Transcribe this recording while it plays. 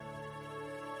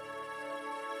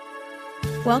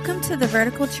Welcome to the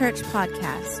Vertical Church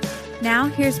Podcast. Now,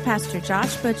 here's Pastor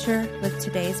Josh Butcher with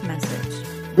today's message.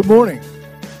 Good morning.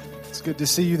 It's good to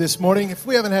see you this morning. If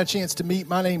we haven't had a chance to meet,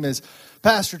 my name is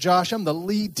Pastor Josh. I'm the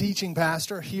lead teaching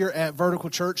pastor here at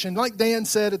Vertical Church. And like Dan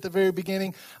said at the very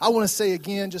beginning, I want to say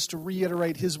again, just to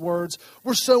reiterate his words,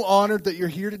 we're so honored that you're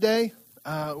here today.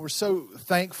 We're so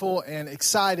thankful and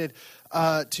excited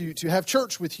to have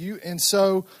church with you. And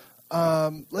so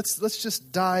let's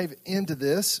just dive into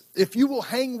this. If you will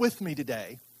hang with me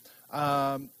today,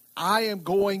 I am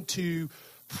going to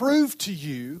prove to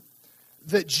you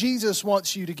that Jesus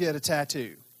wants you to get a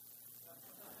tattoo.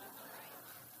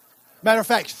 Matter of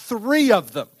fact, 3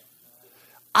 of them.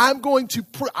 I've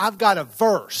got a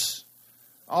verse.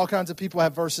 All kinds of people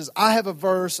have verses. I have a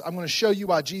verse. I'm going to show you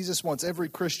why Jesus wants every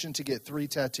Christian to get 3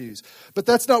 tattoos. But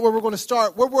that's not where we're going to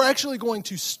start. Where we're actually going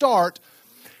to start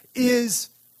is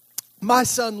my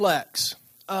son Lex.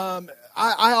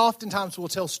 I oftentimes will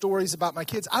tell stories about my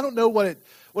kids. I don't know what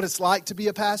it's like to be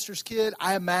a pastor's kid.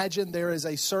 I imagine there is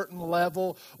a certain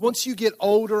level. Once you get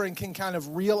older and can kind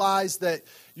of realize that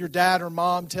your dad or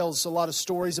mom tells a lot of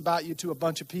stories about you to a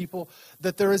bunch of people,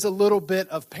 that there is a little bit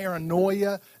of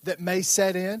paranoia that may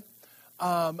set in.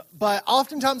 But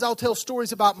oftentimes I'll tell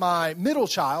stories about my middle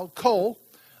child, Cole,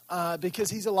 because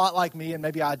he's a lot like me and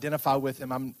maybe I identify with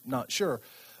him. I'm not sure.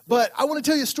 But I want to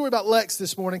tell you a story about Lex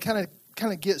this morning, kind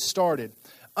of get started.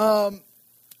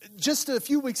 Just a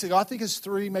few weeks ago, I think it's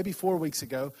 3, maybe 4 weeks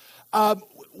ago,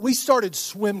 we started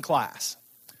swim class.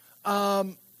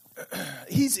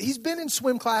 He's been in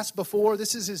swim class before.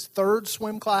 This is his 3rd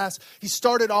swim class. He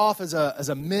started off as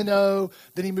a minnow,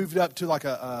 then he moved up to like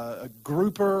a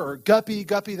grouper or guppy,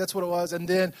 that's what it was. And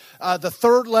then the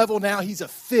 3rd level, now he's a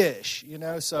fish,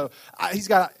 so he's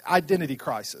got identity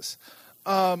crisis.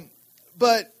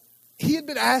 But he had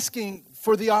been asking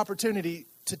for the opportunity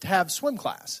to have swim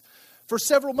class for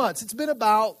several months. It's been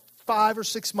about 5 or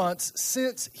 6 months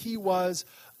since he was,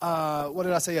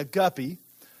 a guppy.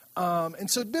 And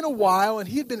so it'd been a while, and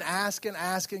he had been asking,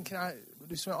 can I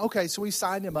do swim? Okay, so we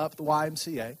signed him up at the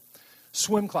YMCA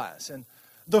swim class. And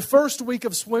the first week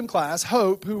of swim class,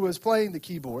 Hope, who was playing the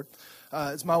keyboard,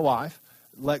 is my wife,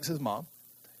 Lex's mom,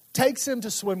 takes him to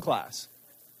swim class.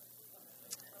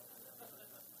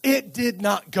 It did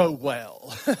not go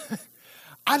well.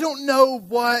 I don't know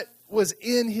what was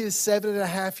in his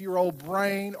 7.5-year-old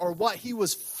brain or what he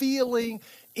was feeling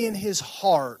in his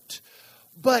heart,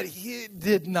 but it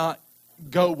did not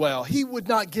go well. He would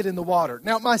not get in the water.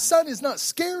 Now, my son is not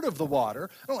scared of the water.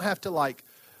 I don't have to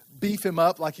beef him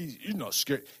up like he's not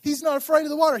scared. He's not afraid of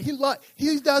the water.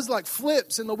 He does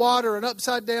flips in the water and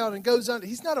upside down and goes under.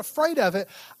 He's not afraid of it.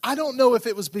 I don't know if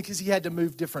it was because he had to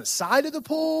move different side of the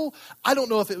pool. I don't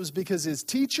know if it was because his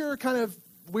teacher kind of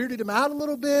weirded him out a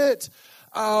little bit.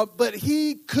 But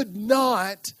he could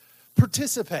not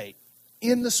participate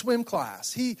in the swim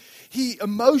class. He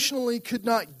emotionally could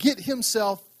not get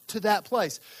himself to that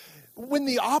place. When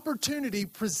the opportunity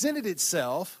presented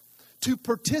itself to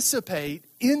participate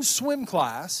in swim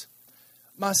class,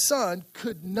 my son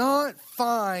could not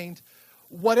find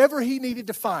whatever he needed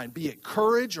to find, be it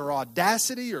courage or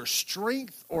audacity or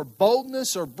strength or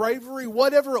boldness or bravery,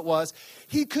 whatever it was.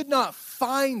 He could not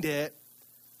find it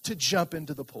to jump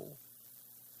into the pool.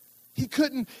 He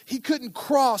couldn't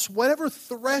cross whatever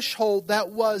threshold that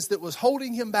was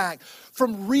holding him back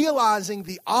from realizing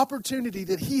the opportunity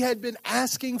that he had been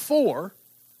asking for.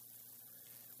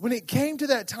 When it came to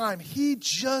that time,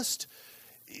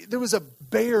 there was a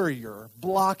barrier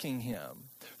blocking him.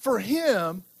 For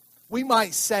him, we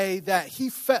might say that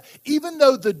he felt, even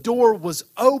though the door was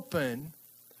open,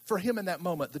 for him in that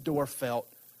moment, the door felt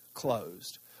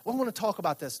closed. Well, I want to talk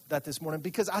about that this morning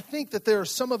because I think that there are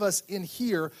some of us in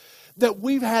here that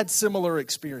we've had similar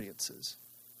experiences.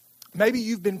 Maybe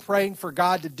you've been praying for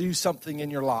God to do something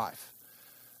in your life.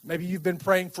 Maybe you've been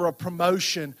praying for a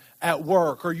promotion at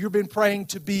work, or you've been praying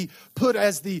to be put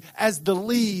as the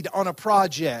lead on a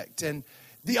project. And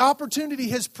the opportunity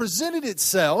has presented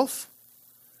itself.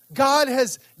 God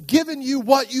has given you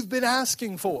what you've been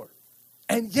asking for.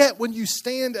 And yet when you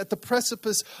stand at the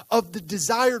precipice of the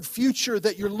desired future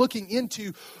that you're looking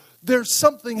into, there's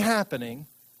something happening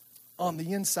on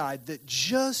the inside that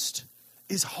just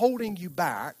is holding you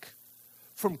back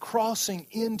from crossing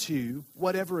into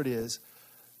whatever it is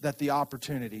that the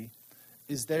opportunity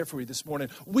is there for you this morning.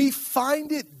 We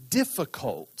find it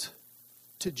difficult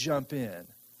to jump in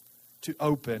to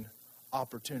open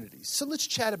opportunities. So let's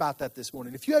chat about that this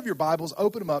morning. If you have your Bibles,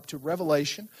 open them up to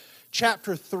Revelation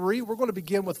chapter 3. We're going to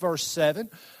begin with verse 7.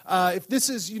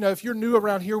 If you're new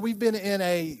around here, we've been in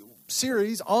a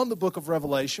series on the book of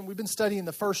Revelation. We've been studying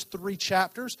the first 3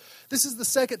 chapters. This is the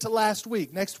second to last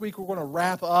week. Next week, we're going to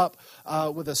wrap up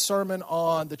with a sermon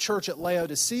on the church at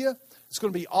Laodicea. It's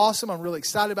going to be awesome. I'm really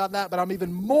excited about that, but I'm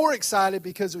even more excited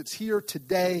because it's here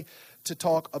today to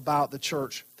talk about the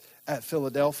church at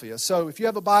Philadelphia. So if you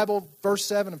have a Bible, verse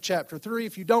 7 of chapter 3.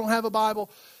 If you don't have a Bible,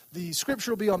 the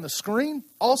scripture will be on the screen.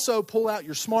 Also, pull out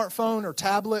your smartphone or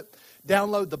tablet,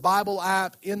 download the Bible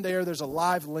app. In there, there's a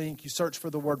live link. You search for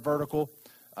the word vertical,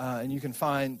 and you can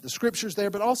find the scriptures there,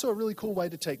 but also a really cool way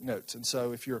to take notes. And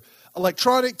so if you're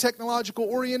electronic, technological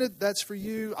oriented, that's for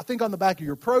you. I think on the back of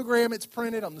your program, it's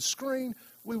printed on the screen.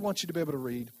 We want you to be able to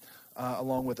read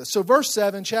along with us. So verse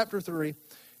 7, chapter 3,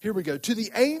 here we go. To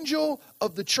the angel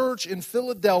of the church in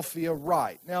Philadelphia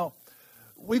write. Now,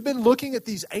 we've been looking at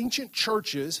these ancient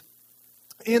churches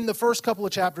in the first couple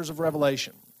of chapters of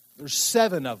Revelation. There's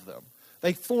 7 of them.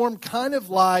 They form kind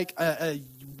of like a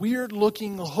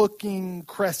weird-looking, hooking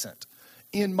crescent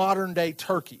in modern-day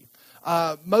Turkey.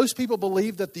 Most people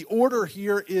believe that the order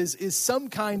here is some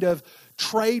kind of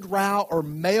trade route or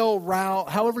mail route,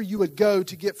 however you would go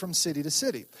to get from city to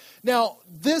city. Now,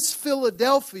 this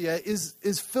Philadelphia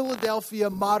is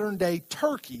Philadelphia, modern-day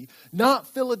Turkey, not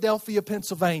Philadelphia,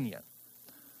 Pennsylvania.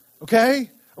 Okay?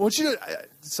 I want you to,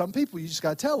 some people, you just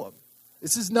got to tell them.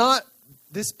 This is not,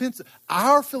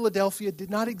 our Philadelphia did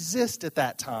not exist at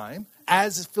that time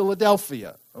as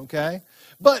Philadelphia, okay?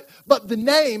 But the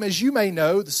name, as you may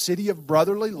know, the city of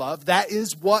brotherly love, that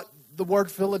is what the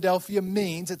word Philadelphia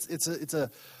means. It's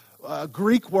a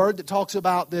Greek word that talks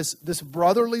about this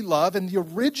brotherly love. And the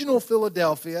original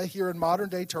Philadelphia here in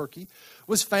modern-day Turkey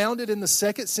was founded in the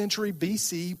 2nd century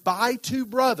BC by 2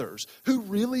 brothers who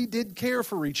really did care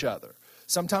for each other.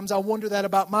 Sometimes I wonder that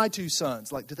about my 2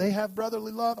 sons. Like, do they have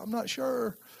brotherly love? I'm not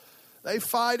sure. They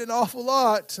fight an awful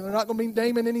lot. And they're not going to be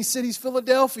naming any cities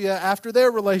Philadelphia after their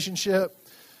relationship.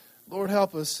 Lord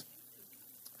help us.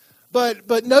 But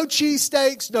no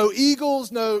cheesesteaks, no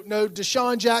Eagles, no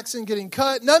Deshaun Jackson getting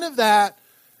cut. None of that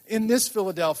in this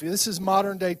Philadelphia. This is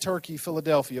modern-day Turkey,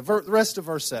 Philadelphia. The rest of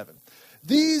verse 7.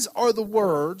 These are the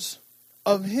words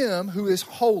of him who is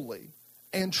holy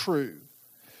and true,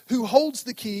 who holds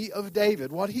the key of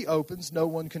David. What he opens, no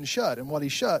one can shut. And what he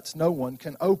shuts, no one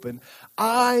can open.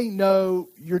 I know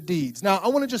your deeds. Now, I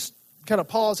want to just kind of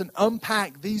pause and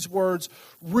unpack these words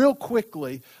real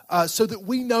quickly so that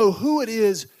we know who it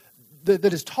is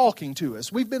that is talking to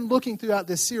us. We've been looking throughout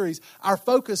this series. Our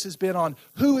focus has been on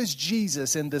who is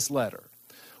Jesus in this letter.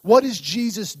 What is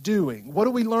Jesus doing? What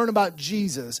do we learn about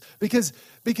Jesus? Because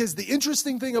the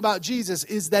interesting thing about Jesus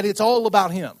is that it's all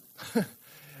about him.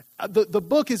 The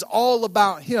book is all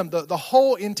about him. The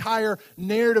whole entire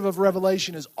narrative of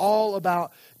Revelation is all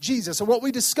about Jesus. And what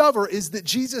we discover is that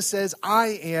Jesus says,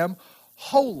 I am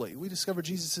holy. We discover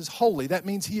Jesus is holy. That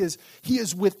means he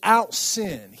is without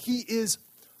sin. He is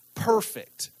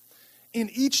perfect. In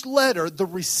each letter, the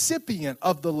recipient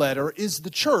of the letter is the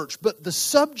church, but the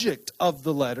subject of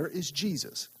the letter is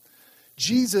Jesus.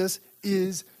 Jesus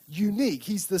is unique.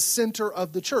 He's the center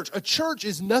of the church. A church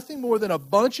is nothing more than a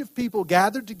bunch of people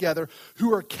gathered together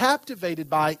who are captivated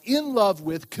by, in love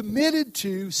with, committed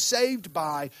to, saved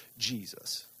by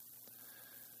Jesus.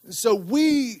 So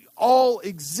we all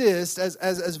exist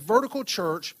as vertical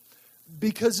church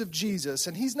because of Jesus.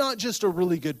 And he's not just a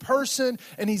really good person,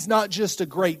 and he's not just a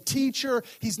great teacher.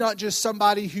 He's not just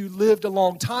somebody who lived a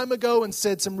long time ago and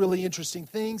said some really interesting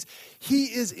things. He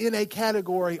is in a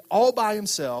category all by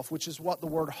himself, which is what the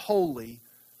word holy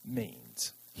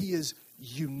means. He is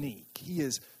unique. He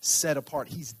is set apart.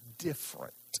 He's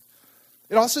different.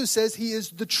 It also says he is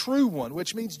the true one,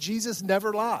 which means Jesus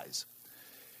never lies.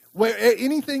 Where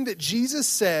anything that Jesus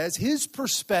says, his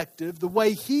perspective, the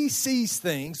way he sees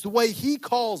things, the way he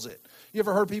calls it. You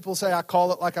ever heard people say, I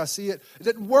call it like I see it? It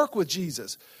doesn't work with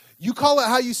Jesus. You call it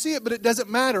how you see it, but it doesn't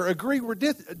matter. Agree or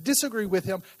disagree with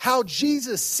him. How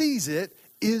Jesus sees it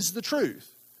is the truth.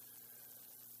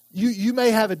 You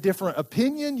may have a different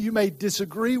opinion. You may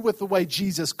disagree with the way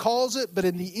Jesus calls it, but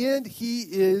in the end, he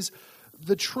is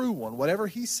the true one. Whatever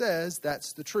he says,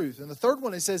 that's the truth. And the third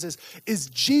one it says is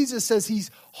Jesus says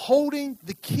he's holding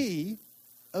the key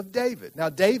of David. Now,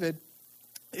 David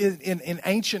in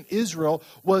ancient Israel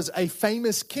was a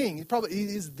famous king. He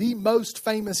is the most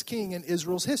famous king in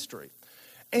Israel's history.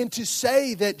 And to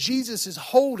say that Jesus is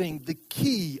holding the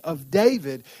key of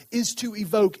David is to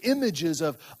evoke images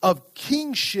of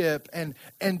kingship and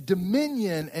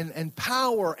dominion and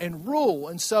power and rule.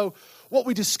 And so what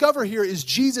we discover here is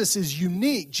Jesus is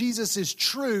unique, Jesus is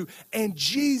true, and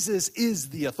Jesus is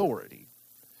the authority.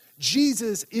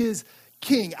 Jesus is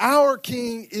king. Our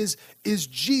king is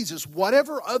Jesus.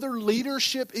 Whatever other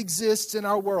leadership exists in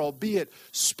our world, be it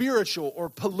spiritual or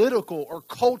political or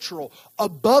cultural,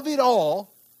 above it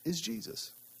all is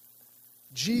Jesus.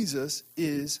 Jesus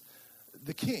is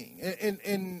the king.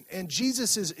 And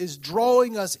Jesus is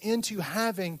drawing us into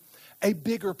having a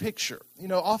bigger picture. You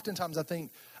know, oftentimes I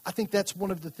think that's one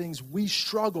of the things we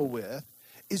struggle with,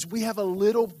 is we have a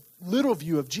little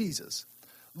view of Jesus.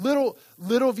 Little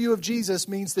view of Jesus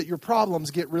means that your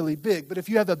problems get really big. But if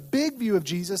you have a big view of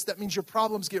Jesus, that means your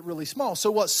problems get really small.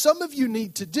 So what some of you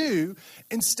need to do,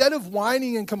 instead of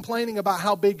whining and complaining about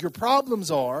how big your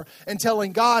problems are and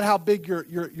telling God how big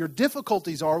your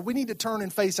difficulties are, we need to turn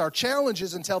and face our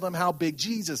challenges and tell them how big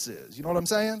Jesus is. You know what I'm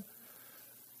saying?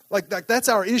 Like that's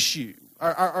our issue.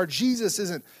 Our Jesus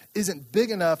isn't big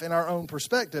enough in our own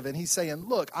perspective. And he's saying,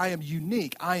 look, I am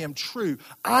unique. I am true.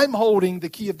 I'm holding the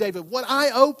key of David. What I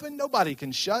open, nobody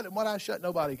can shut. And what I shut,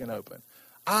 nobody can open.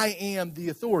 I am the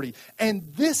authority. And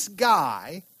this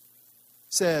guy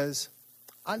says,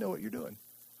 I know what you're doing.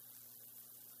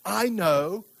 I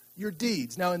know your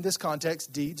deeds. Now, in this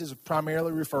context, deeds is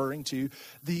primarily referring to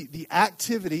the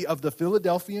activity of the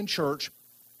Philadelphian church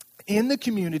in the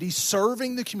community,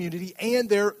 serving the community, and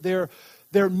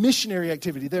their missionary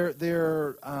activity,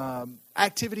 their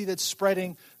activity that's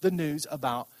spreading the news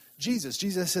about Jesus.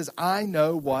 Jesus says, I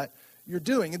know what you're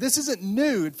doing. And this isn't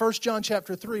new. In 1 John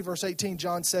chapter 3, verse 18,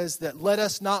 John says that let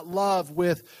us not love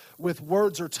with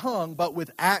words or tongue, but with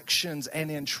actions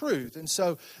and in truth. And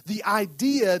so the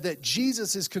idea that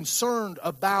Jesus is concerned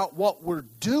about what we're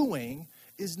doing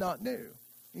is not new.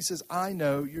 He says, I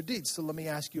know your deeds. So let me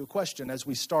ask you a question as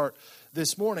we start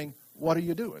this morning. What are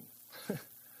you doing?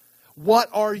 What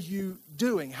are you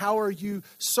doing? How are you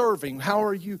serving? How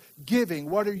are you giving?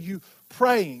 What are you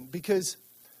praying? Because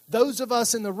those of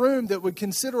us in the room that would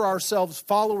consider ourselves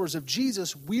followers of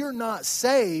Jesus, we're not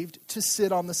saved to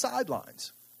sit on the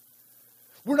sidelines.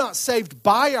 We're not saved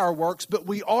by our works, but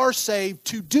we are saved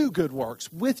to do good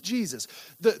works with Jesus.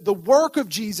 The work of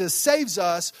Jesus saves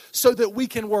us so that we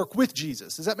can work with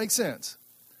Jesus. Does that make sense?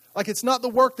 Like, it's not the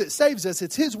work that saves us,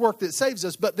 it's his work that saves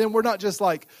us, but then we're not just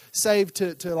like saved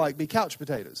to like be couch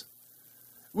potatoes.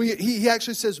 He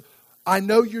actually says, I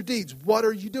know your deeds. What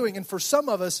are you doing? And for some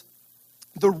of us,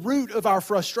 the root of our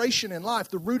frustration in life,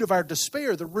 the root of our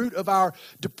despair, the root of our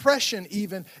depression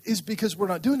even, is because we're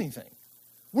not doing anything.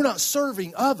 We're not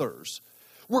serving others.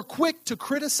 We're quick to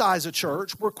criticize a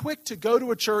church. We're quick to go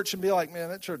to a church and be like, man,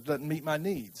 that church doesn't meet my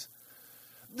needs.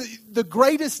 The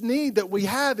greatest need that we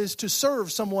have is to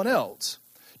serve someone else,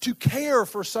 to care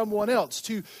for someone else,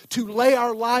 to lay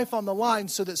our life on the line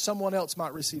so that someone else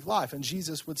might receive life. And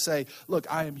Jesus would say, look,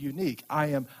 I am unique.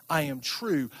 I am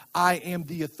true. I am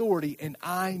the authority, and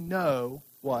I know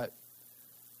what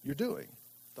you're doing.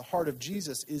 The heart of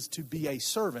Jesus is to be a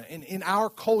servant. And in our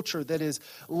culture that is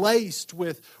laced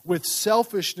with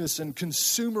selfishness and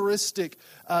consumeristic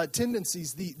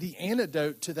tendencies, the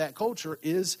antidote to that culture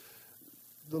is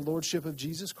the lordship of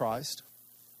Jesus Christ,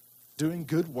 doing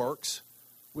good works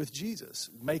with Jesus,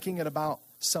 making it about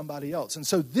somebody else. And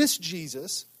so this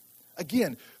Jesus,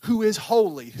 again, who is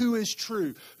holy, who is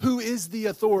true, who is the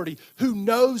authority, who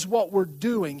knows what we're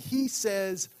doing, he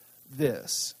says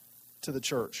this to the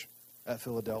church at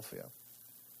Philadelphia.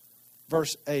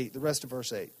 Verse 8, the rest of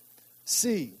verse 8.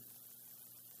 See,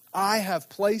 I have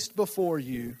placed before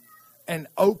you an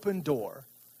open door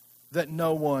that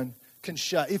no one can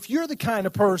shut. If you're the kind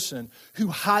of person who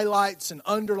highlights and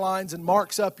underlines and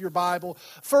marks up your Bible,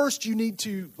 first you need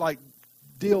to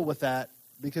deal with that,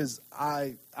 because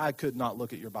I could not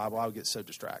look at your Bible. I would get so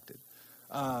distracted.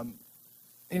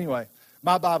 Anyway,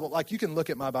 my Bible, you can look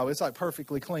at my Bible. It's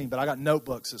perfectly clean, but I got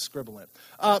notebooks that scribble in.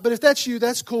 But if that's you,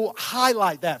 that's cool.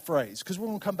 Highlight that phrase, because we're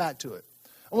going to come back to it.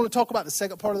 I want to talk about the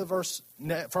second part of the verse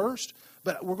first,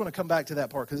 but we're going to come back to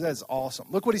that part because that is awesome.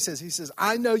 Look what he says. He says,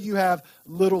 I know you have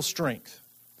little strength,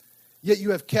 yet you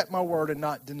have kept my word and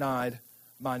not denied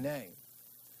my name.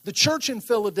 The church in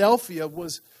Philadelphia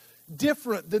was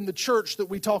different than the church that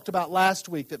we talked about last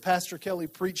week that Pastor Kelly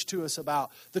preached to us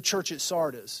about, the church at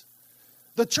Sardis.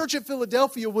 The church at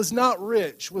Philadelphia was not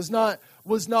rich, was not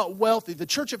wealthy. The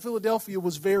church at Philadelphia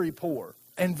was very poor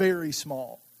and very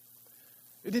small.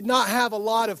 It did not have a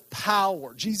lot of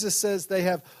power. Jesus says they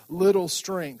have little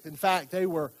strength. In fact, they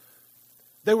were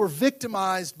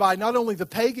victimized by not only the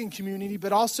pagan community,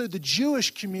 but also the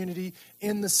Jewish community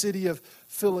in the city of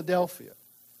Philadelphia.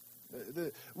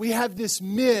 We have this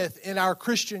myth in our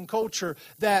Christian culture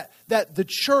that the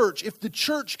church, if the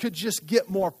church could just get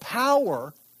more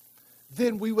power,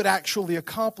 then we would actually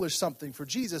accomplish something for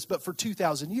Jesus. But for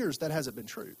 2,000 years, that hasn't been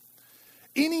true.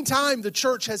 Anytime the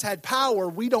church has had power,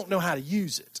 we don't know how to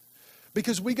use it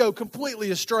because we go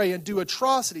completely astray and do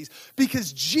atrocities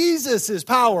because Jesus is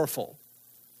powerful.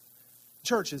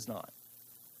 Church is not.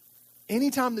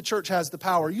 Anytime the church has the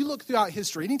power, you look throughout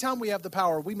history, anytime we have the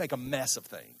power, we make a mess of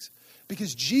things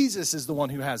because Jesus is the one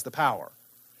who has the power.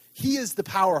 He is the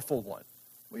powerful one.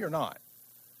 We are not.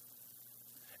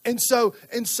 And so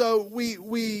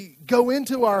we go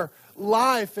into our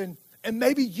life and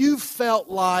maybe you felt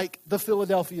like the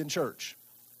Philadelphian church.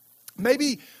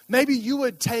 Maybe you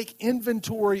would take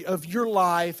inventory of your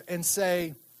life and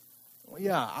say, well,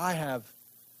 yeah, I have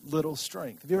little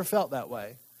strength. Have you ever felt that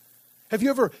way? Have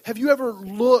you ever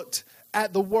looked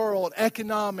at the world,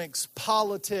 economics,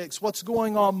 politics, what's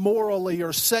going on morally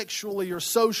or sexually or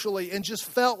socially, and just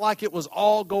felt like it was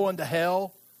all going to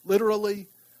hell, literally?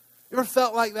 You ever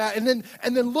felt like that? And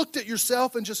then looked at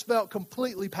yourself and just felt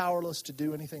completely powerless to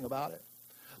do anything about it?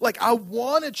 Like, I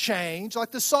want to change,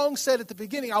 like the song said at the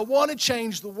beginning, I want to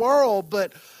change the world,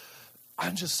 but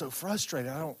I'm just so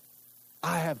frustrated.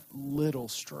 I have little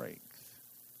strength.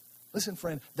 Listen,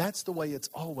 friend, that's the way it's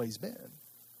always been.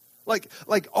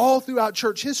 Like all throughout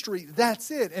church history,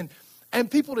 that's it.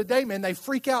 And people today, man, they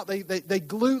freak out. They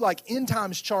glue like end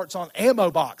times charts on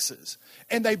ammo boxes.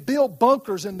 And they build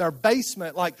bunkers in their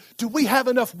basement like, do we have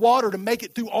enough water to make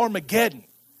it through Armageddon?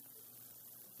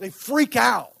 They freak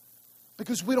out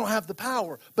because we don't have the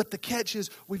power. But the catch is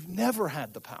we've never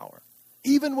had the power.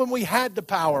 Even when we had the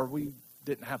power, we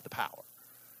didn't have the power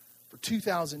for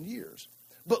 2,000 years.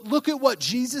 But look at what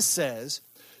Jesus says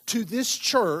to this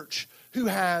church who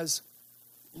has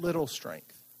little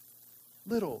strength.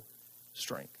 Little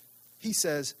strength. He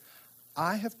says,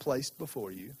 I have placed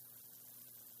before you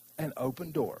an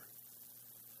open door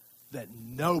that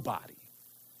nobody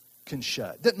can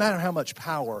shut. It doesn't matter how much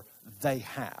power they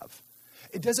have.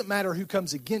 It doesn't matter who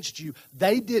comes against you.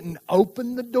 They didn't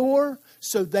open the door,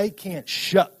 so they can't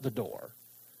shut the door.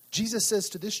 Jesus says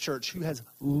to this church who has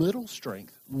little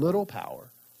strength, little power,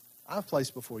 I've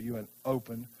placed before you an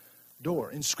open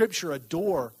door. In Scripture, a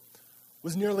door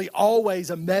was nearly always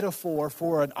a metaphor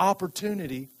for an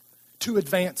opportunity to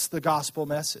advance the gospel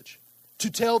message, to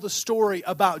tell the story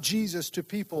about Jesus to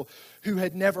people who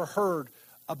had never heard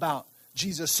about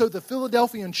Jesus. So the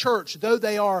Philadelphian church, though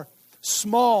they are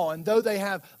small and though they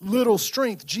have little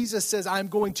strength, Jesus says, I'm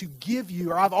going to give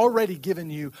you, or I've already given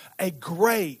you, a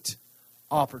great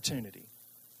opportunity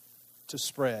to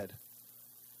spread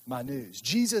my news.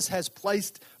 Jesus has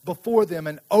placed before them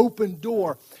an open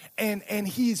door, and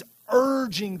he's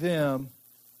urging them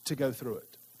to go through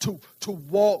it, to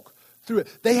walk through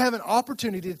it. They have an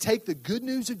opportunity to take the good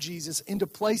news of Jesus into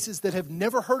places that have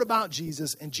never heard about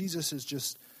Jesus, and Jesus is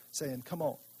just saying, come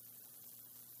on.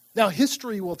 Now,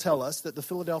 history will tell us that the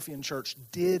Philadelphian church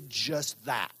did just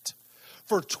that.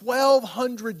 For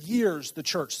 1,200 years, the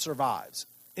church survives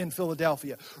in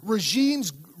Philadelphia.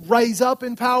 Regimes raise up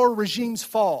in power, regimes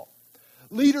fall.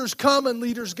 Leaders come and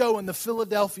leaders go, and the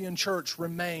Philadelphian church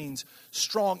remains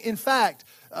strong. In fact,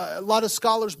 a lot of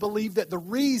scholars believe that the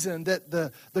reason that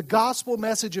the gospel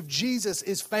message of Jesus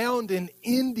is found in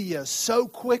India so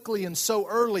quickly and so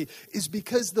early is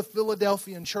because the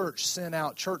Philadelphian church sent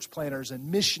out church planters and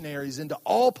missionaries into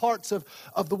all parts of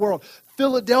the world.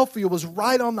 Philadelphia was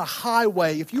right on the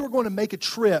highway. If you were going to make a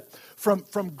trip from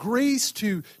Greece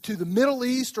to the Middle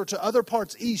East or to other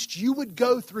parts east, you would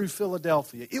go through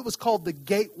Philadelphia. It was called the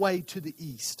gateway to the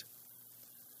east.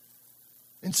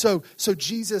 And so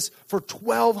Jesus, for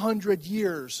 1,200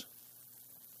 years,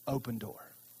 open door.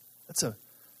 It's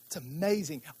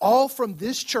amazing. All from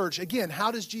this church. Again, how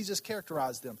does Jesus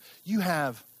characterize them? You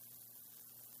have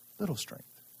little strength,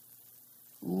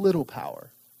 little power,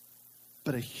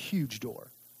 but a huge door.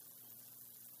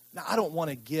 Now, I don't want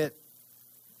to get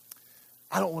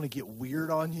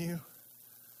weird on you.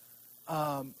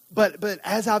 But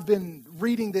as I've been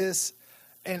reading this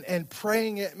and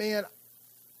praying it, man,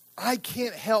 I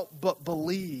can't help but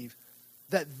believe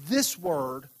that this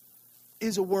word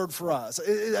is a word for us,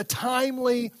 a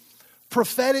timely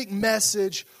prophetic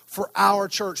message for our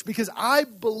church. Because I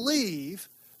believe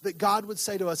that God would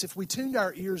say to us, if we tuned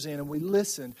our ears in and we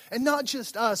listened, and not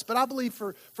just us, but I believe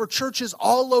for churches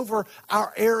all over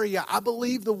our area, I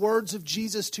believe the words of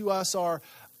Jesus to us are,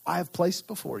 I have placed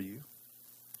before you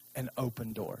an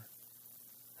open door,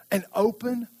 an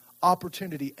open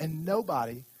opportunity, and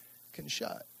nobody can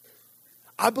shut.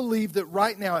 I believe that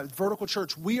right now at Vertical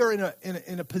Church, we are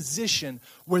in a position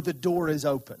where the door is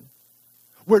open.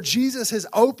 where Jesus has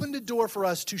opened a door for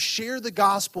us to share the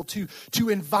gospel, to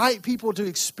invite people to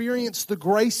experience the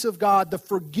grace of God, the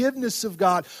forgiveness of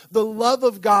God, the love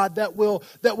of God that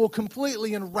will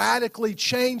completely and radically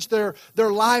change their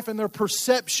life and their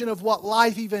perception of what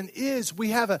life even is.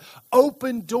 We have an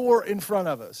open door in front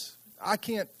of us. I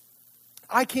can't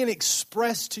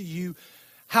express to you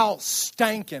how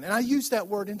stinking, and I use that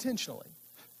word intentionally.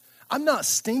 I'm not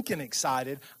stinking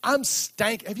excited. I'm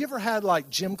stank. Have you ever had like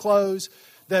gym clothes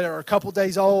that are a couple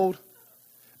days old?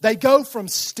 They go from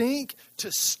stink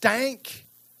to stank.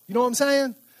 You know what I'm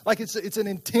saying? Like it's an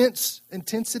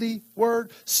intensity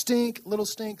word. Stink, little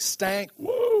stink, stank,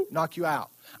 woo, knock you out.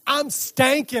 I'm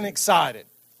stanking excited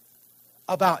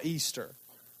about Easter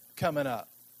coming up.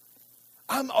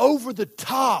 I'm over the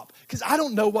top because I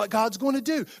don't know what God's going to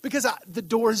do because the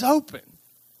door is open.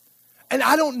 And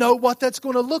I don't know what that's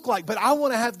going to look like, but I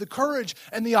want to have the courage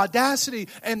and the audacity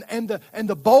and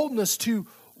the boldness to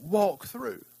walk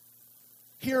through.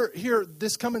 Here,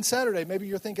 this coming Saturday, maybe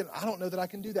you're thinking, I don't know that I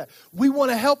can do that. We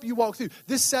want to help you walk through.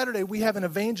 This Saturday, we have an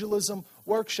evangelism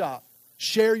workshop.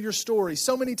 Share your story.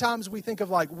 So many times we think of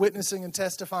like witnessing and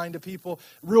testifying to people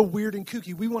real weird and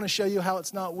kooky. We want to show you how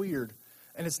it's not weird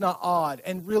and it's not odd.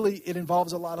 And really, it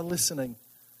involves a lot of listening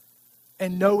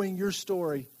and knowing your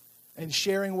story and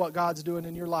sharing what God's doing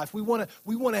in your life. We want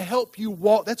to help you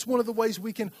walk. That's one of the ways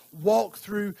we can walk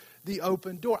through the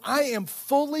open door. I am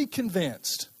fully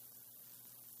convinced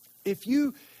if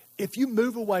you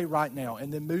move away right now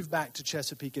and then move back to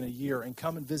Chesapeake in a year and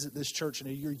come and visit this church in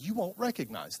a year, you won't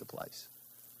recognize the place.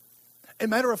 As a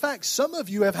matter of fact, some of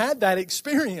you have had that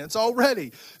experience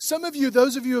already. Some of you,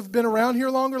 those of you who have been around here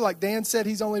longer, like Dan said,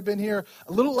 he's only been here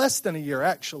a little less than a year,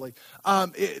 actually.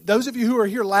 Those of you who were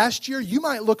here last year, you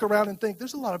might look around and think,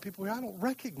 there's a lot of people here I don't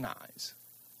recognize.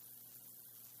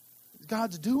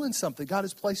 God's doing something. God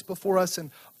has placed before us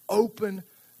an open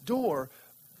door.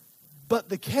 But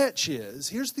the catch is,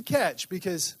 here's the catch,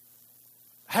 because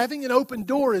having an open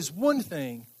door is one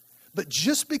thing, but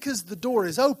just because the door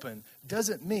is open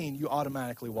doesn't mean you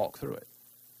automatically walk through it.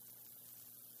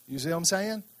 You see what I'm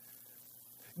saying?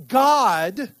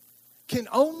 God can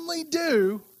only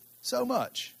do so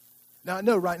much. Now, I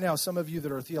know right now some of you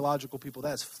that are theological people,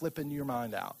 that's flipping your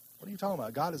mind out. What are you talking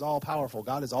about? God is all powerful.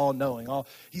 God is all knowing.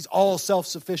 He's all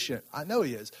self-sufficient. I know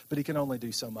he is, but he can only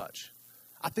do so much.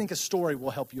 I think a story will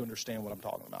help you understand what I'm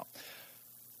talking about.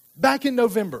 Back in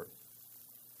November,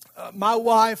 my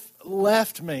wife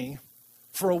left me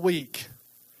for a week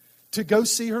to go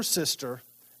see her sister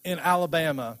in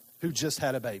Alabama who just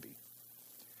had a baby.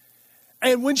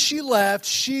 And when she left,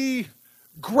 she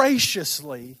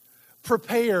graciously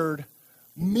prepared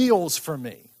meals for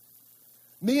me.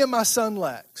 Me and my son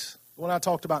Lex, the one I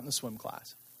talked about in the swim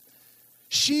class.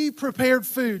 She prepared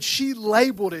food. She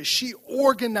labeled it. She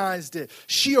organized it.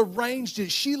 She arranged it.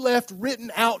 She left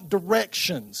written out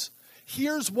directions.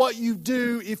 Here's what you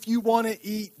do if you want to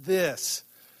eat this.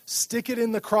 Stick it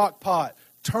in the crock pot.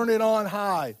 Turn it on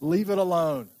high. Leave it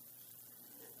alone.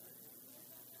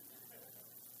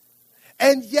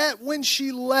 And yet when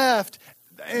she left,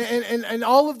 and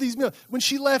all of these meals, when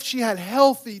she left, she had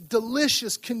healthy,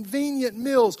 delicious, convenient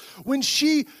meals. When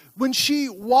she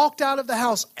walked out of the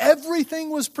house, everything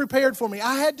was prepared for me.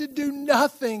 I had to do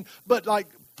nothing but like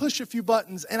push a few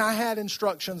buttons, and I had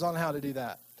instructions on how to do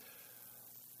that.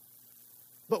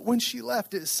 But when she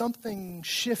left, something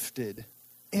shifted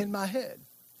in my head.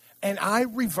 And I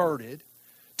reverted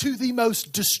to the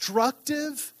most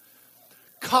destructive,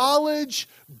 college,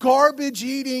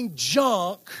 garbage-eating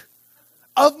junk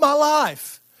of my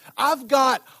life. I've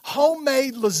got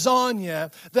homemade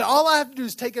lasagna that all I have to do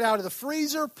is take it out of the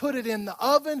freezer, put it in the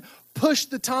oven, push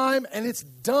the time, and it's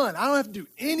done. I don't have to do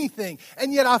anything.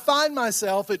 And yet I find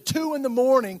myself at 2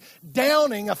 a.m.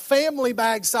 downing a family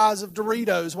bag size of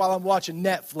Doritos while I'm watching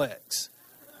Netflix.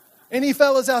 Any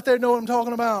fellas out there know what I'm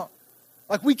talking about?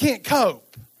 Like, we can't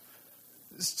cope.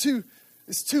 It's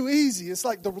too easy. It's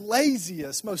like the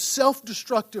laziest, most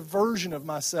self-destructive version of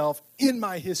myself in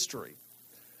my history.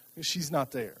 She's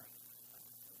not there.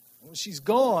 When she's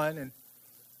gone and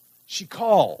she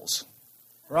calls,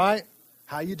 right?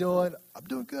 How you doing? I'm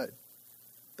doing good.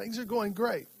 Things are going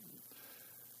great.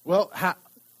 Well,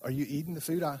 are you eating the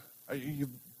food? You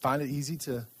find it easy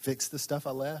to fix the stuff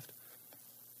I left?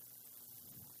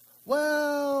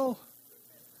 Well,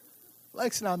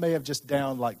 Lex and I may have just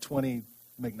downed like 20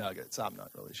 McNuggets. I'm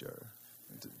not really sure.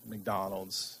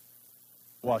 McDonald's.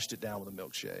 Washed it down with a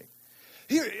milkshake.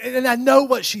 Here, and I know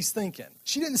what she's thinking.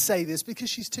 She didn't say this because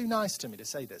she's too nice to me to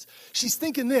say this. She's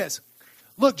thinking this.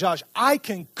 Look, Josh, I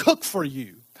can cook for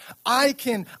you. I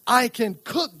can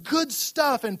cook good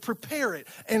stuff and prepare it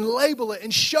and label it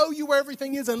and show you where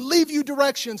everything is and leave you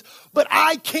directions, but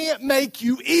I can't make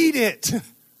you eat it.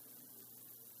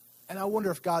 And I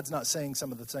wonder if God's not saying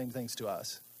some of the same things to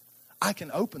us. I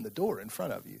can open the door in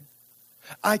front of you.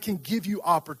 I can give you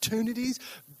opportunities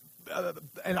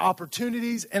and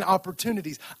opportunities and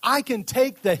opportunities. I can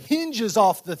take the hinges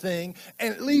off the thing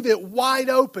and leave it wide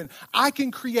open. I can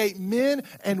create men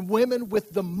and women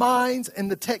with the minds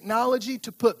and the technology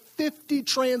to put 50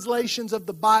 translations of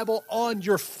the Bible on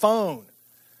your phone.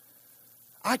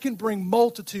 I can bring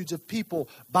multitudes of people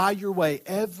by your way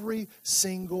every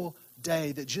single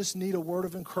day that just need a word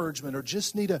of encouragement or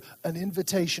just need an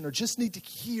invitation or just need to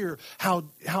hear how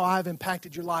I've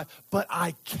impacted your life. But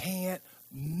I can't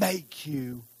make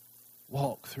you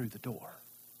walk through the door.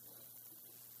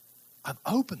 I've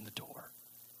opened the door,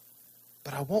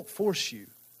 but I won't force you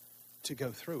to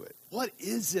go through it. What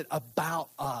is it about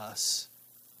us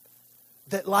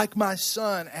that, like my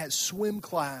son at swim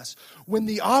class, when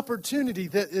the opportunity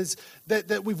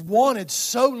that we've wanted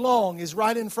so long is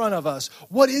right in front of us,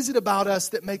 what is it about us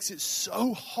that makes it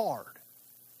so hard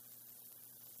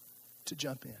to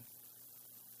jump in?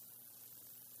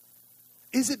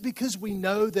 Is it because we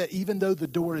know that even though the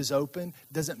door is open,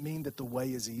 doesn't mean that the way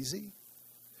is easy?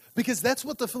 Because that's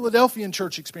what the Philadelphian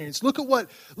church experienced. Look at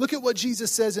what Jesus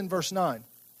says in verse 9.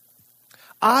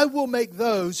 I will make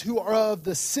those who are of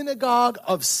the synagogue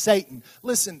of Satan.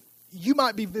 Listen, you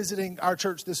might be visiting our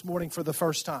church this morning for the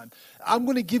first time. I'm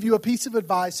going to give you a piece of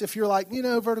advice. If you're like,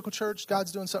 Vertical Church,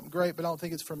 God's doing something great, but I don't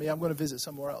think it's for me. I'm going to visit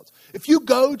somewhere else. If you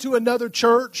go to another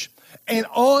church and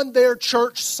on their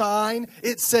church sign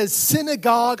it says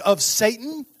synagogue of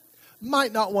Satan,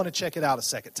 might not want to check it out a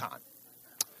second time.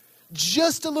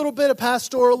 Just a little bit of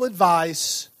pastoral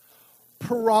advice,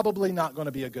 probably not going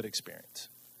to be a good experience.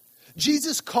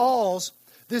 Jesus calls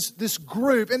this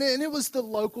group, and it was the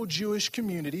local Jewish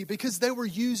community, because they were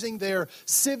using their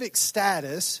civic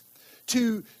status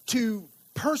to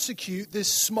persecute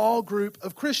this small group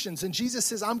of Christians. And Jesus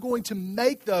says, I'm going to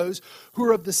make those who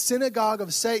are of the synagogue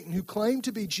of Satan, who claim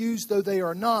to be Jews though they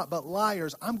are not, but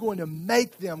liars, I'm going to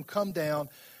make them come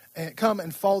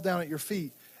and fall down at your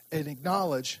feet and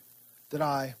acknowledge that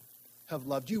I have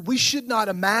loved you. We should not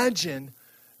imagine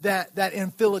that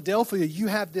in Philadelphia you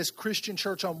have this Christian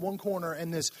church on one corner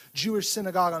and this Jewish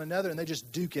synagogue on another, and they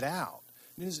just duke it out.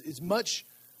 It's much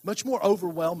more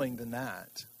overwhelming than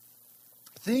that.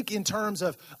 Think in terms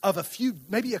of a few,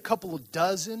 maybe a couple of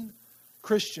dozen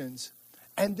Christians,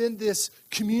 and then this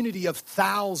community of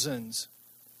thousands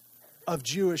of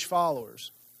Jewish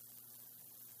followers.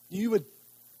 You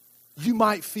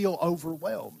might feel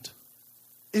overwhelmed.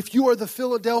 If you are the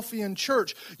Philadelphian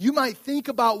church, you might think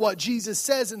about what Jesus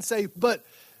says and say, but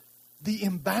the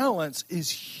imbalance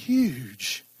is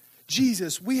huge.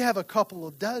 Jesus, we have a couple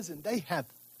of dozen. They have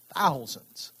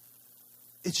thousands.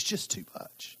 It's just too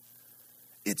much.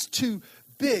 It's too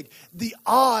big. The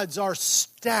odds are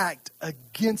stacked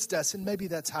against us. And maybe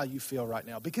that's how you feel right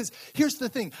now. Because here's the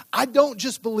thing. I don't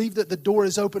just believe that the door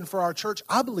is open for our church.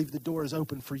 I believe the door is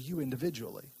open for you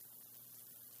individually.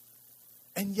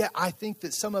 And yet I think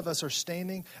that some of us are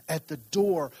standing at the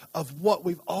door of what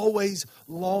we've always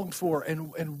longed for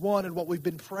and wanted, what we've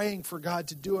been praying for God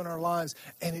to do in our lives.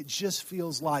 And it just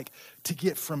feels like to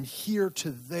get from here to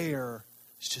there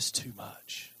is just too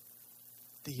much.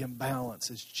 The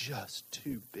imbalance is just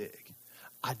too big.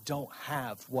 I don't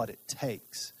have what it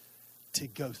takes to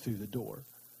go through the door.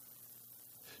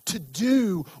 To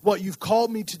do what you've called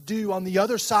me to do on the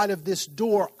other side of this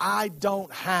door, I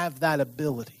don't have that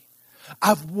ability.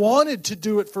 I've wanted to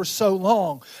do it for so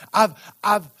long.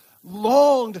 I've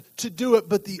longed to do it,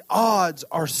 but the odds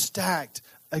are stacked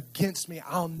against me.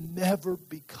 I'll never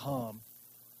become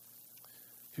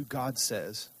who God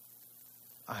says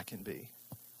I can be.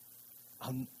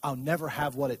 I'll never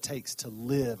have what it takes to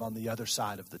live on the other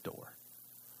side of the door.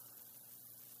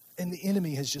 And the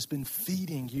enemy has just been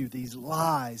feeding you these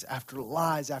lies after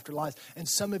lies after lies. And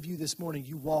some of you this morning,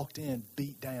 you walked in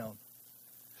beat down.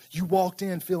 You walked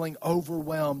in feeling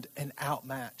overwhelmed and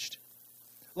outmatched.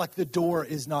 Like the door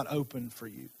is not open for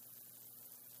you.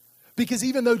 Because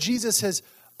even though Jesus has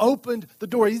opened the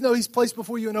door, even though he's placed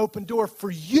before you an open door,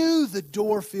 for you the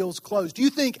door feels closed. You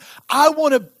think, I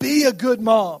want to be a good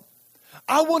mom.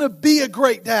 I want to be a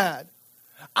great dad.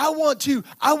 I want to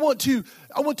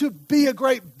be a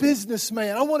great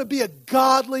businessman. I want to be a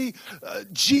godly,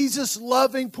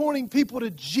 Jesus-loving, pointing people to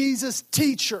Jesus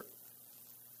teacher.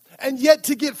 And yet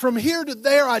to get from here to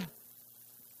there, I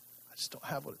just don't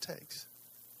have what it takes.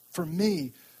 For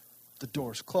me, the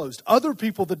door's closed. Other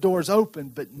people, the door's open,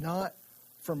 but not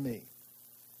for me.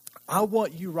 I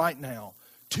want you right now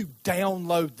to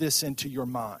download this into your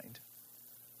mind.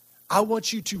 I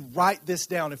want you to write this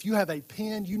down. If you have a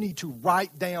pen, you need to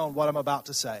write down what I'm about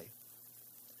to say.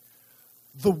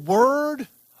 The word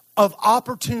of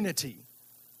opportunity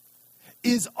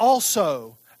is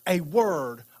also a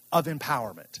word of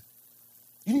empowerment.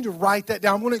 You need to write that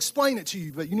down. I'm going to explain it to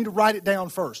you, but you need to write it down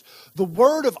first. The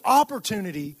word of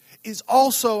opportunity is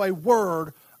also a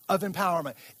word of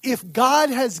empowerment. If God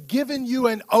has given you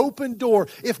an open door,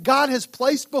 if God has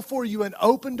placed before you an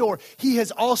open door, He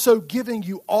has also given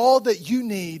you all that you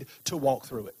need to walk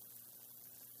through it.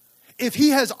 If He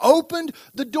has opened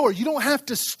the door, you don't have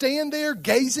to stand there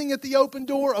gazing at the open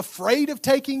door, afraid of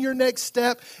taking your next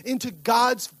step into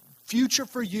God's future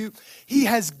for you. He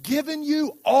has given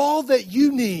you all that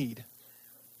you need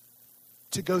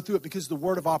to go through it, because the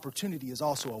word of opportunity is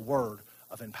also a word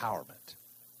of empowerment.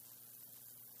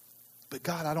 But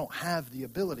God, I don't have the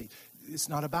ability. It's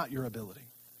not about your ability.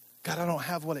 God, I don't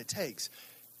have what it takes.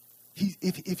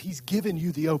 If He's given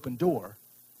you the open door,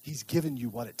 He's given you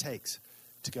what it takes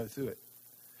to go through it.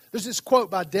 There's this quote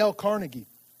by Dale Carnegie.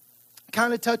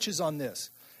 Kind of touches on this.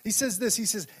 He says this. He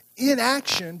says,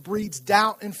 inaction breeds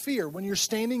doubt and fear. When you're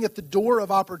standing at the door of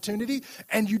opportunity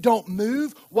and you don't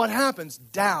move, what happens?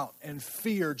 Doubt and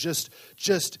fear just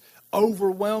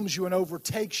overwhelms you and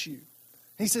overtakes you.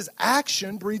 He says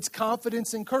action breeds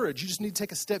confidence and courage. You just need to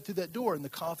take a step through that door and the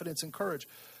confidence and courage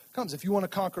comes. If you want to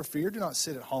conquer fear, do not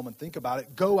sit at home and think about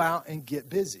it. Go out and get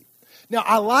busy. Now,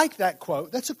 I like that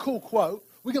quote. That's a cool quote.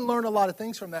 We can learn a lot of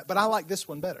things from that, but I like this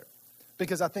one better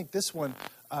because I think this one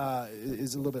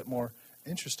is a little bit more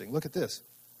interesting. Look at this.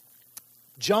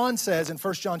 John says in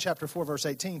 1 John chapter 4, verse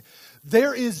 18,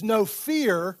 there is no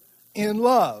fear in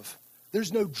love.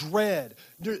 There's no dread.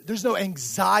 There's no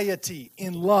anxiety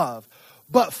in love.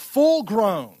 But full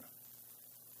grown,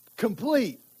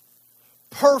 complete,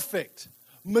 perfect,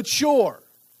 mature,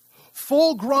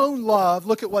 full grown love,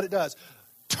 look at what it does,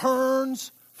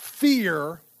 turns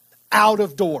fear out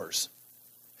of doors.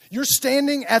 You're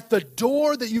standing at the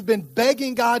door that you've been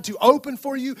begging God to open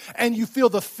for you, and you feel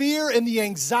the fear and the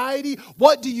anxiety.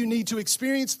 What do you need to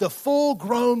experience? The full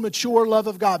grown, mature love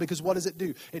of God. Because what does it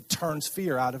do? It turns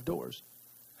fear out of doors.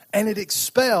 And it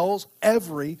expels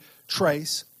every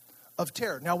trace of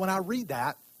terror. Now, when I read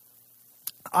that,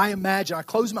 I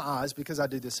close my eyes because I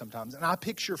do this sometimes, and I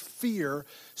picture fear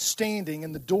standing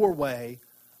in the doorway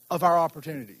of our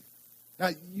opportunity. Now,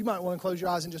 you might want to close your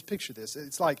eyes and just picture this.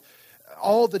 It's like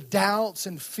all the doubts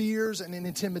and fears and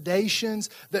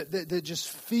intimidations that just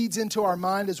feeds into our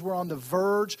mind as we're on the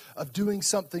verge of doing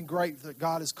something great that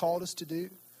God has called us to do.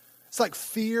 It's like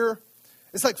fear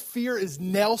is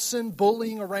Nelson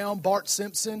bullying around Bart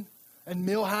Simpson and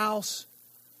Milhouse,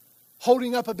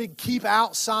 holding up a big keep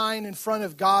out sign in front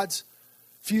of God's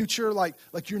future, like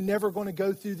you're never going to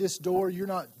go through this door. You're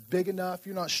not big enough.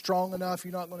 You're not strong enough.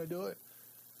 You're not going to do it.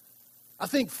 I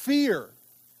think fear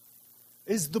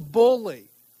is the bully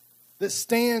that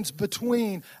stands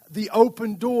between the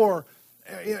open door,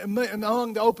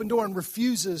 among the open door, and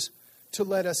refuses to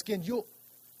let us in.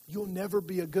 You'll never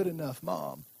be a good enough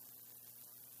mom.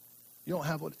 You don't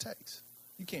have what it takes.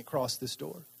 You can't cross this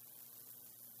door.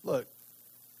 Look,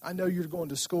 I know you're going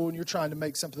to school and you're trying to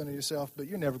make something of yourself, but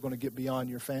you're never going to get beyond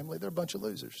your family. They're a bunch of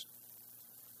losers.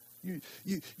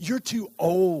 You're too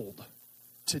old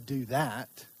to do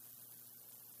that.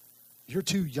 You're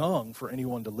too young for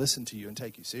anyone to listen to you and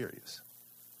take you serious.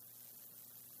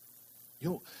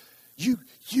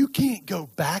 You can't go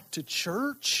back to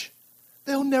church.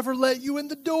 They'll never let you in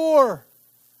the door.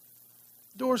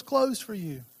 The door's closed for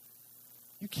you.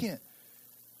 You can't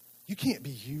be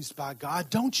used by God.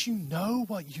 Don't you know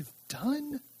what you've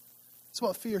done? That's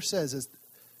what fear says, is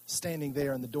standing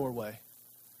there in the doorway,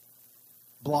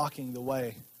 blocking the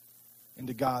way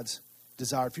into God's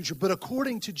desired future. But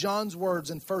according to John's words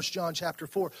in 1 John chapter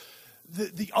 4,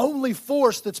 the only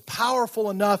force that's powerful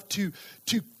enough to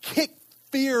kick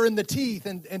fear in the teeth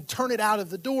and turn it out of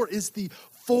the door is the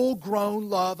full-grown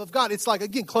love of God. It's like,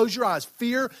 again, close your eyes.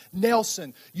 Fear,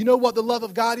 Nelson. You know what the love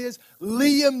of God is?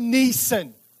 Liam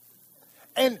Neeson.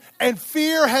 And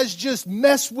fear has just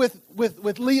messed with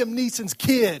Liam Neeson's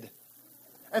kid.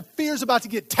 And fear's about to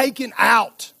get taken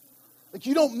out. Like,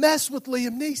 you don't mess with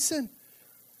Liam Neeson.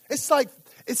 It's like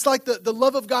the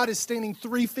love of God is standing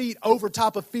 3 feet over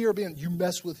top of fear, being, you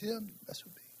mess with him, you mess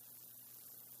with me.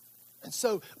 And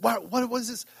so, what is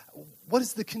this? What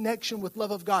is the connection with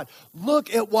love of God?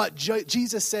 Look at what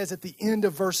Jesus says at the end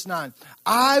of verse 9.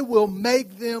 I will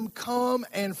make them come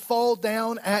and fall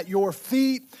down at your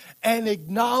feet and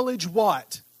acknowledge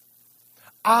what?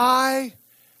 I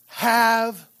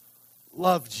have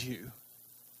loved you.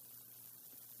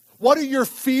 What are your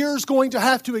fears going to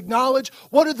have to acknowledge?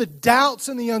 What are the doubts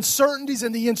and the uncertainties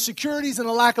and the insecurities and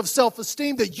the lack of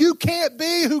self-esteem that you can't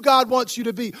be who God wants you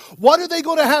to be? What are they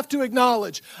going to have to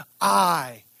acknowledge?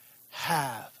 I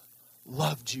have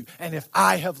loved you. And if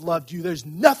I have loved you, there's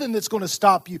nothing that's going to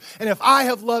stop you. And if I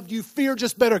have loved you, fear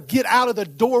just better get out of the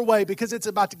doorway because it's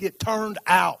about to get turned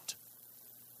out.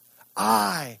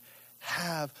 I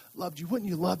have loved you. Wouldn't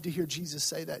you love to hear Jesus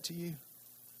say that to you?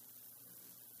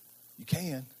 You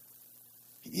can.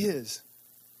 He is.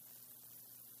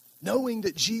 Knowing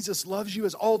that Jesus loves you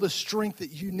is all the strength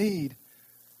that you need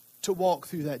to walk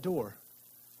through that door.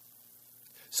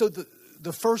 So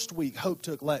the first week, Hope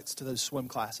took Lex to those swim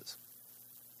classes.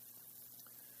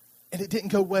 And it didn't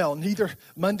go well. Neither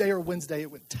Monday or Wednesday,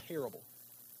 it went terrible.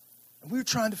 And we were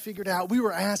trying to figure it out. We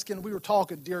were asking, we were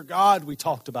talking. Dear God, we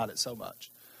talked about it so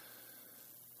much.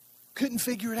 Couldn't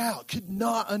figure it out. Could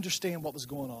not understand what was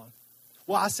going on.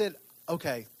 Well, I said,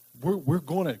 okay, we're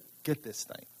going to get this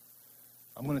thing.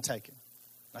 I'm going to take him.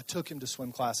 I took him to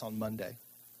swim class on Monday.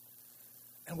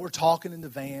 And we're talking in the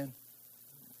van,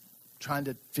 trying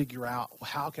to figure out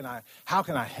how can I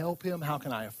help him? How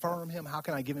can I affirm him? How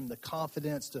can I give him the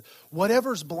confidence to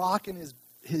whatever's blocking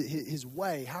his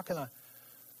way? How can I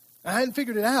hadn't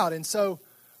figured it out. And so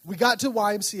we got to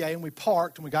YMCA and we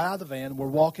parked and we got out of the van and we're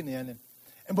walking in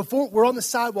and before we're on the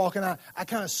sidewalk and I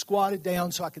kind of squatted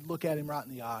down so I could look at him right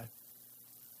in the eye.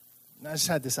 And I just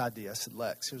had this idea. I said,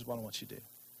 Lex, here's what I want you to do.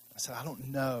 I said, I don't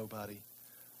know, buddy,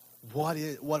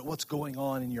 what's going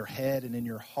on in your head and in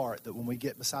your heart that when we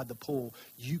get beside the pool,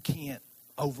 you can't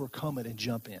overcome it and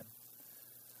jump in.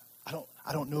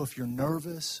 I don't know if you're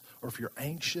nervous or if you're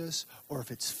anxious or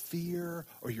if it's fear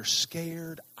or you're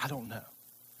scared. I don't know.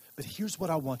 But here's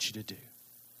what I want you to do.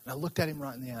 And I looked at him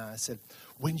right in the eye. I said,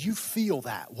 when you feel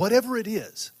that, whatever it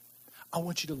is, I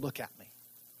want you to look at me.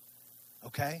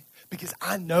 Okay? Because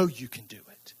I know you can do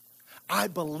it. I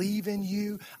believe in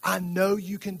you. I know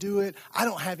you can do it. I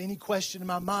don't have any question in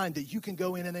my mind that you can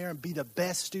go in there and be the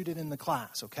best student in the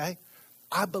class, okay?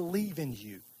 I believe in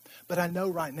you. But I know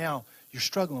right now you're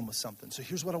struggling with something. So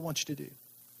here's what I want you to do.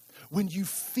 When you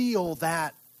feel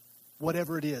that,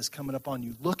 whatever it is coming up on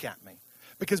you, look at me.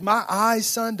 Because my eyes,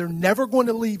 son, they're never going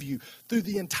to leave you through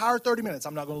the entire 30 minutes.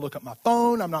 I'm not going to look at my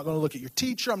phone. I'm not going to look at your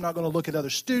teacher. I'm not going to look at other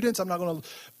students. I'm not going to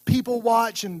people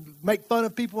watch and make fun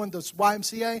of people in this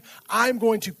YMCA. I'm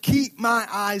going to keep my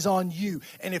eyes on you.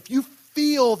 And if you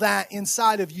feel that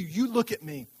inside of you, you look at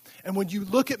me. And when you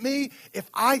look at me, if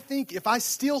I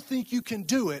still think you can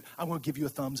do it, I'm going to give you a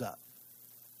thumbs up.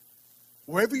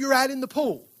 Wherever you're at in the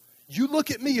pool, you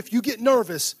look at me if you get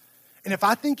nervous. And if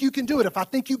I think you can do it, if I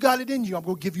think you got it in you, I'm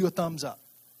going to give you a thumbs up.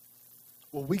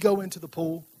 Well, we go into the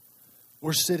pool.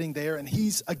 We're sitting there, and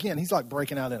he's like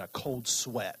breaking out in a cold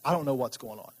sweat. I don't know what's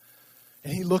going on.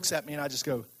 And he looks at me, and I just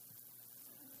go.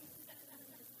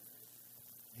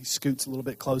 He scoots a little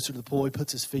bit closer to the pool. He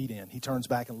puts his feet in. He turns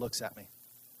back and looks at me.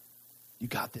 You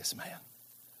got this, man.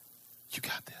 You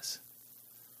got this.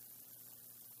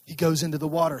 He goes into the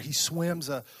water. He swims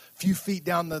a few feet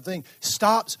down the thing,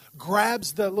 stops,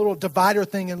 grabs the little divider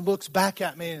thing and looks back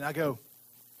at me. And I go,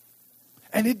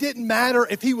 and it didn't matter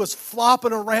if he was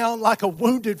flopping around like a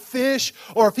wounded fish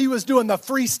or if he was doing the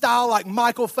freestyle like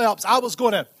Michael Phelps. I was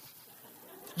going to,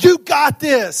 you got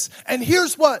this. And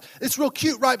here's what, it's real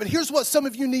cute, right? But here's what some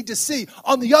of you need to see.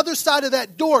 On the other side of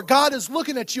that door, God is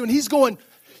looking at you and he's going,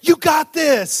 you got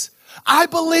this. I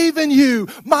believe in you.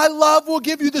 My love will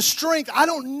give you the strength. I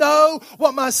don't know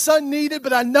what my son needed,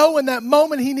 but I know in that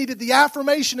moment he needed the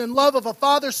affirmation and love of a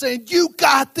father saying, you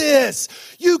got this.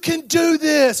 You can do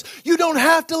this. You don't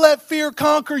have to let fear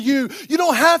conquer you. You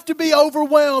don't have to be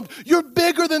overwhelmed. You're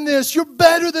bigger than this. You're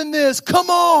better than this. Come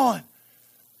on.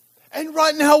 And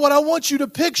right now, what I want you to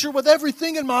picture with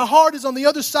everything in my heart is on the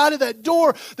other side of that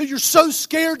door that you're so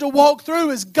scared to walk through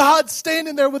is God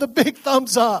standing there with a big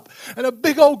thumbs up and a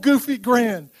big old goofy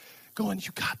grin going,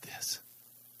 you got this.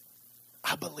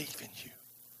 I believe in you.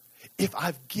 If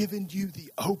I've given you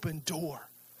the open door,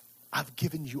 I've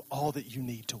given you all that you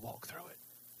need to walk through it.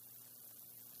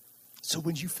 So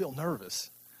when you feel nervous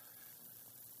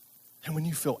and when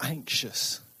you feel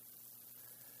anxious,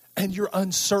 and you're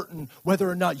uncertain whether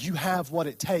or not you have what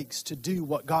it takes to do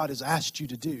what God has asked you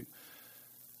to do,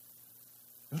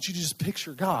 I want you to just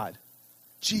picture God,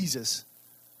 Jesus,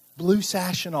 blue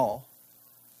sash and all,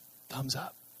 thumbs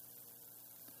up.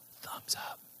 Thumbs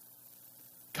up.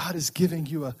 God is giving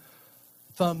you a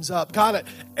thumbs up. God,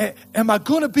 am I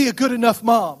going to be a good enough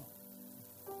mom?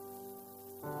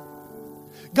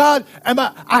 God,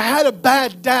 I had a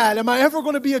bad dad. Am I ever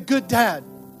going to be a good dad?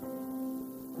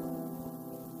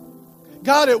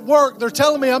 God, at work, they're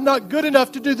telling me I'm not good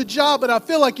enough to do the job, but I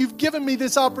feel like you've given me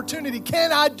this opportunity.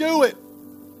 Can I do it?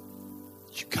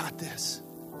 You got this.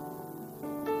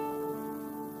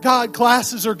 God,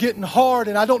 classes are getting hard,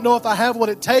 and I don't know if I have what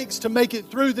it takes to make it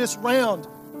through this round.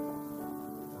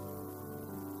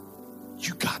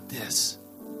 You got this.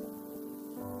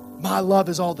 My love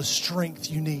is all the strength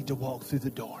you need to walk through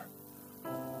the door.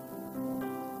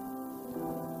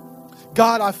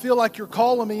 God, I feel like you're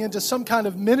calling me into some kind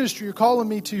of ministry. You're calling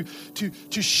me to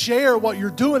share what you're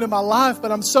doing in my life,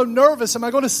 but I'm so nervous. Am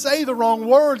I going to say the wrong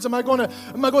words? Am I going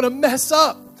to mess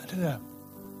up? No.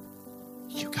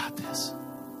 You got this.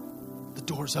 The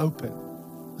door's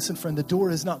open. Listen, friend, the door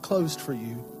is not closed for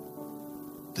you.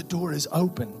 The door is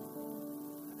open.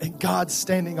 And God's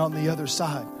standing on the other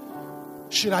side.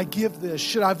 Should I give this?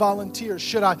 Should I volunteer?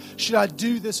 Should I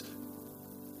do this?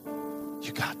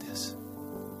 You got this.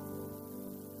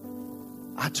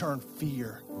 I turn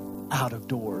fear out of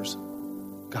doors,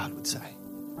 God would say.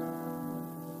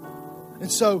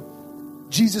 And so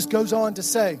Jesus goes on to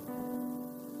say,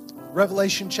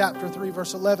 Revelation chapter 3,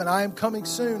 verse 11, I am coming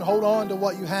soon. Hold on to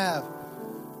what you have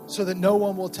so that no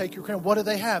one will take your crown. What do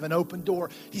they have? An open door.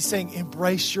 He's saying,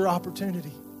 embrace your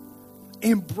opportunity.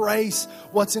 Embrace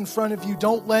what's in front of you.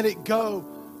 Don't let it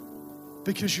go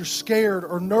because you're scared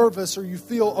or nervous or you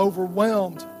feel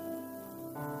overwhelmed.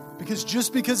 Because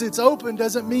just because it's open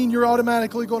doesn't mean you're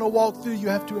automatically going to walk through. You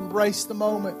have to embrace the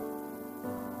moment.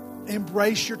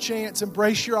 Embrace your chance.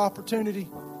 Embrace your opportunity.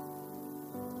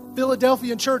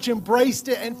 Philadelphian church embraced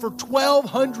it, and for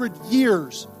 1,200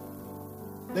 years,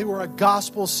 they were a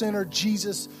gospel-centered,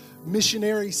 Jesus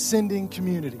missionary sending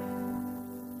community.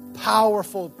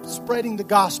 Powerful, spreading the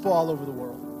gospel all over the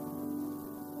world.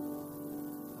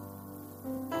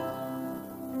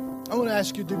 I want to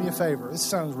ask you to do me a favor. This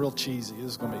sounds real cheesy. This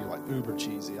is going to be like uber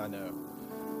cheesy, I know.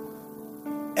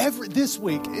 This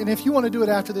week, and if you want to do it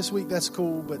after this week, that's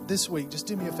cool, but this week, just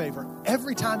do me a favor.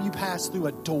 Every time you pass through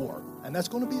a door, and that's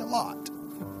going to be a lot,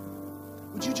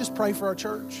 would you just pray for our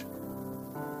church?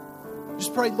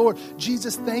 Just pray, Lord,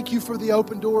 Jesus, thank you for the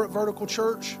open door at Vertical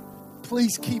Church.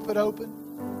 Please keep it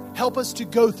open. Help us to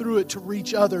go through it to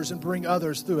reach others and bring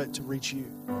others through it to reach you.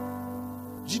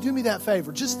 Would you do me that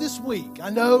favor? Just this week. I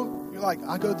know you're like,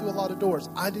 I go through a lot of doors.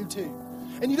 I do too.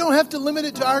 And you don't have to limit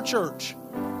it to our church.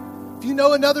 If you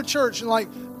know another church and like,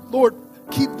 Lord,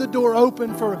 keep the door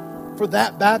open for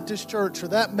that Baptist church or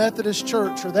that Methodist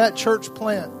church or that church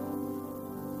plant.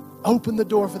 Open the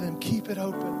door for them. Keep it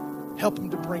open. Help them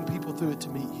to bring people through it to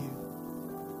meet you.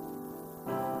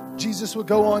 Jesus would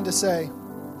go on to say,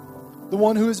 the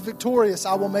one who is victorious,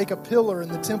 I will make a pillar in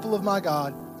the temple of my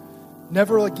God.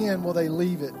 Never again will they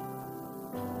leave it.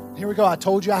 Here we go. I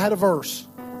told you I had a verse.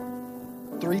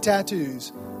 3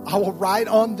 tattoos. I will write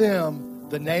on them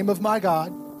the name of my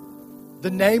God, the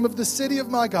name of the city of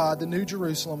my God, the New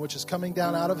Jerusalem, which is coming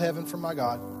down out of heaven from my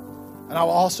God. And I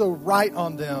will also write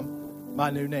on them my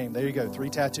new name. There you go. 3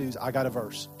 tattoos. I got a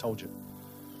verse. Told you.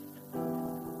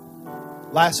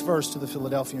 Last verse to the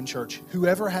Philadelphian church.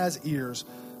 Whoever has ears,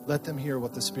 let them hear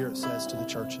what the Spirit says to the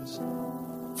churches.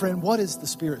 Friend, what is the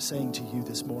Spirit saying to you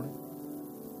this morning?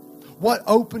 What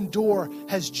open door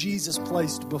has Jesus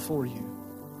placed before you?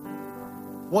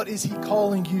 What is He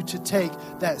calling you to take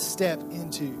that step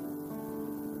into?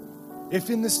 If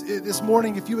in this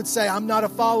morning, if you would say, I'm not a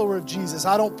follower of Jesus,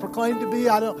 I don't proclaim to be,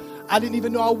 I didn't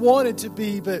even know I wanted to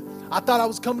be, but I thought I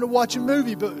was coming to watch a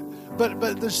movie, but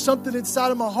there's something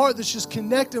inside of my heart that's just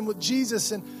connecting with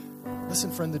Jesus. And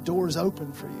listen, friend, the door is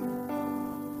open for you.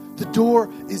 The door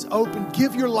is open.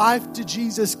 Give your life to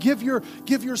Jesus. Give your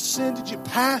sin to Jesus.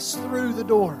 Pass through the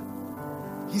door.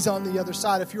 He's on the other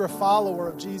side. If you're a follower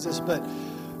of Jesus, but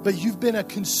you've been a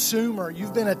consumer,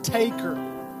 you've been a taker,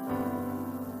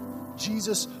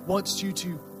 Jesus wants you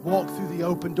to walk through the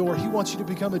open door. He wants you to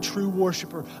become a true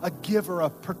worshiper, a giver, a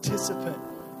participant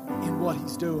in what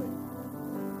He's doing.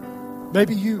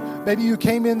 Maybe you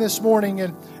came in this morning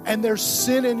and there's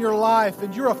sin in your life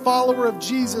and you're a follower of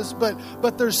Jesus,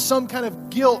 but there's some kind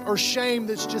of guilt or shame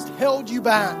that's just held you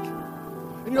back.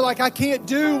 And you're like, I can't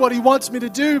do what He wants me to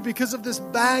do because of this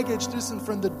baggage. Listen,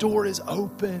 friend, the door is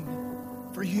open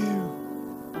for you.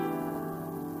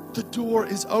 The door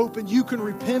is open. You can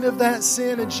repent of that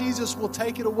sin and Jesus will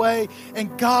take it away,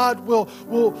 and God will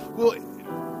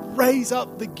raise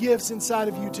up the gifts inside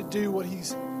of you to do what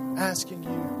He's asking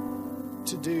you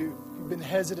to do. You've been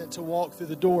hesitant to walk through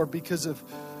the door because of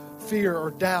fear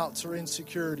or doubts or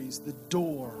insecurities. The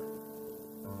door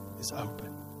is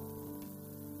open.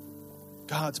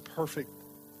 God's perfect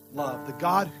love. The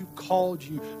God who called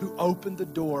you, who opened the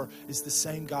door, is the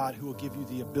same God who will give you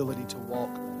the ability to walk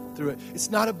through it. It's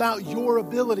not about your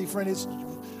ability, friend.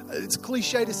 It's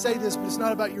cliche to say this, but it's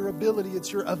not about your ability.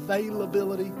 It's your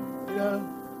availability. You know,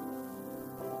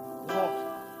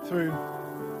 walk through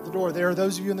the door. There are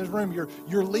those of you in this room,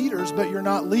 you're leaders, but you're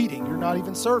not leading. You're not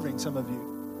even serving, some of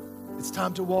you. It's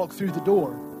time to walk through the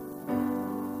door.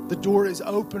 The door is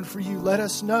open for you. Let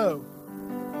us know.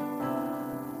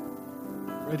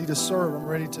 I'm ready to serve. I'm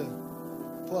ready to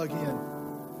plug in.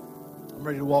 I'm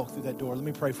ready to walk through that door. Let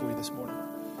me pray for you this morning.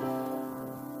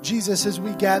 Jesus, as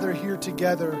we gather here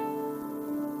together,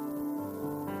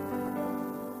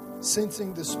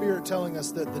 sensing the Spirit telling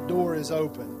us that the door is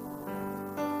open,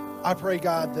 I pray,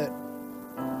 God, that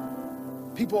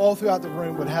people all throughout the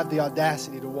room would have the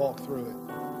audacity to walk through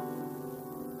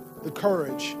it. The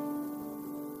courage.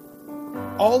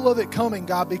 All of it coming,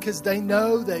 God, because they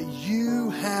know that you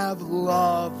have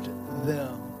loved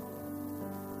them.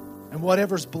 And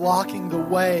whatever's blocking the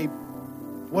way,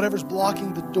 whatever's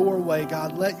blocking the doorway,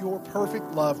 God, let your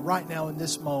perfect love right now in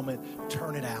this moment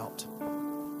turn it out.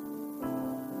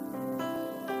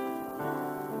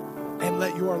 And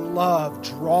let your love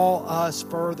draw us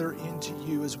further into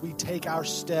you as we take our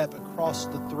step across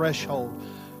the threshold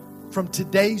from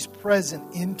today's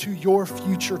present into your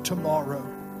future tomorrow.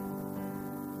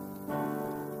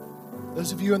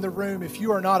 Those of you in the room, if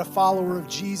you are not a follower of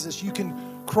Jesus, you can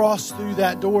cross through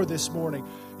that door this morning.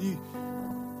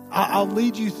 I'll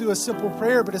lead you through a simple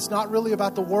prayer, but it's not really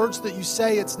about the words that you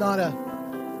say. It's not a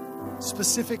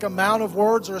specific amount of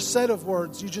words or a set of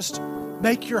words. You just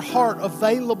make your heart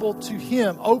available to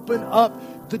Him. Open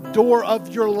up the door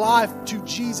of your life to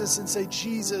Jesus and say,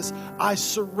 Jesus, I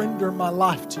surrender my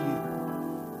life to you.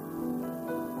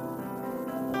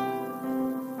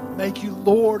 Make you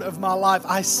Lord of my life.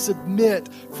 I submit.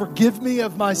 Forgive me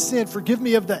of my sin. Forgive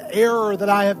me of the error that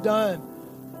I have done.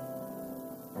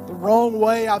 The wrong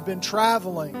way I've been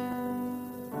traveling.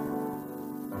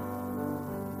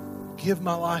 Give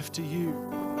my life to you.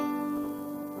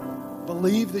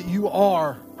 Believe that you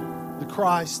are the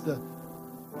Christ, the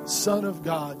Son of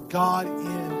God, God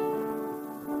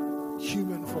in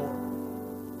human form.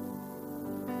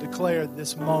 Declare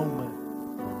this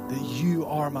moment that you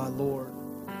are my Lord.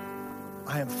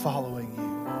 I am following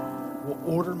you. Will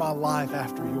order my life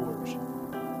after yours.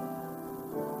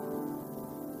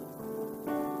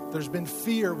 There's been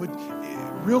fear.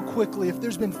 Real quickly, if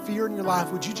there's been fear in your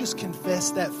life, would you just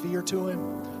confess that fear to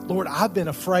Him? Lord, I've been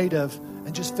afraid of,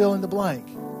 and just fill in the blank.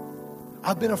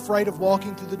 I've been afraid of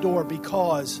walking through the door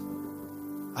because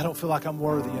I don't feel like I'm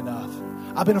worthy enough.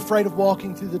 I've been afraid of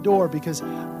walking through the door because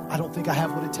I don't think I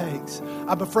have what it takes.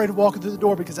 I'm afraid of walking through the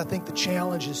door because I think the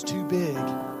challenge is too big.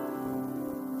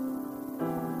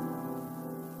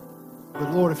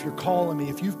 But Lord, if you're calling me,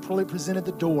 if you've presented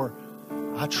the door,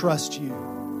 I trust you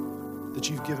that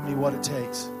you've given me what it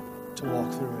takes to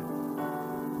walk through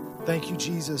it. Thank you,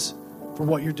 Jesus, for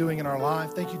what you're doing in our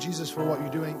life. Thank you, Jesus, for what you're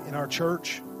doing in our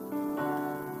church.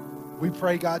 We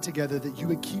pray, God, together that you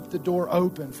would keep the door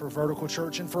open for Vertical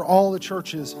Church and for all the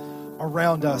churches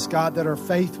around us, God, that are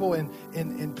faithful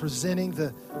in presenting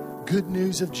the good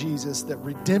news of Jesus, that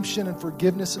redemption and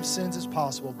forgiveness of sins is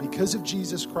possible because of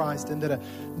Jesus Christ, and that a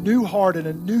new heart and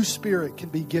a new spirit can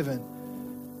be given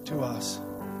to us.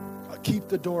 Keep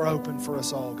the door open for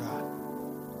us all, God.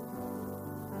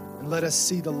 And let us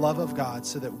see the love of God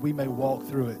so that we may walk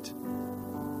through it.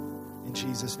 In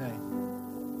Jesus'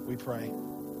 name, we pray.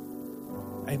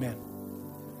 Amen.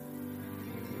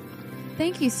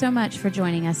 Thank you so much for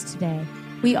joining us today.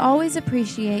 We always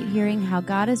appreciate hearing how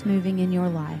God is moving in your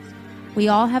life. We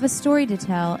all have a story to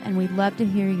tell, and we'd love to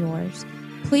hear yours.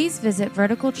 Please visit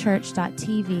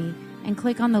verticalchurch.tv and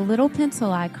click on the little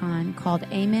pencil icon called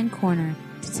Amen Corner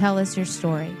to tell us your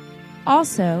story.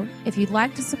 Also, if you'd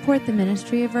like to support the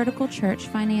ministry of Vertical Church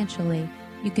financially,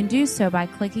 you can do so by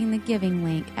clicking the giving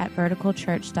link at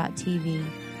verticalchurch.tv.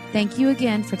 Thank you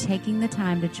again for taking the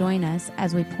time to join us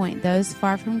as we point those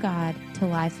far from God to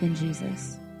life in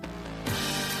Jesus.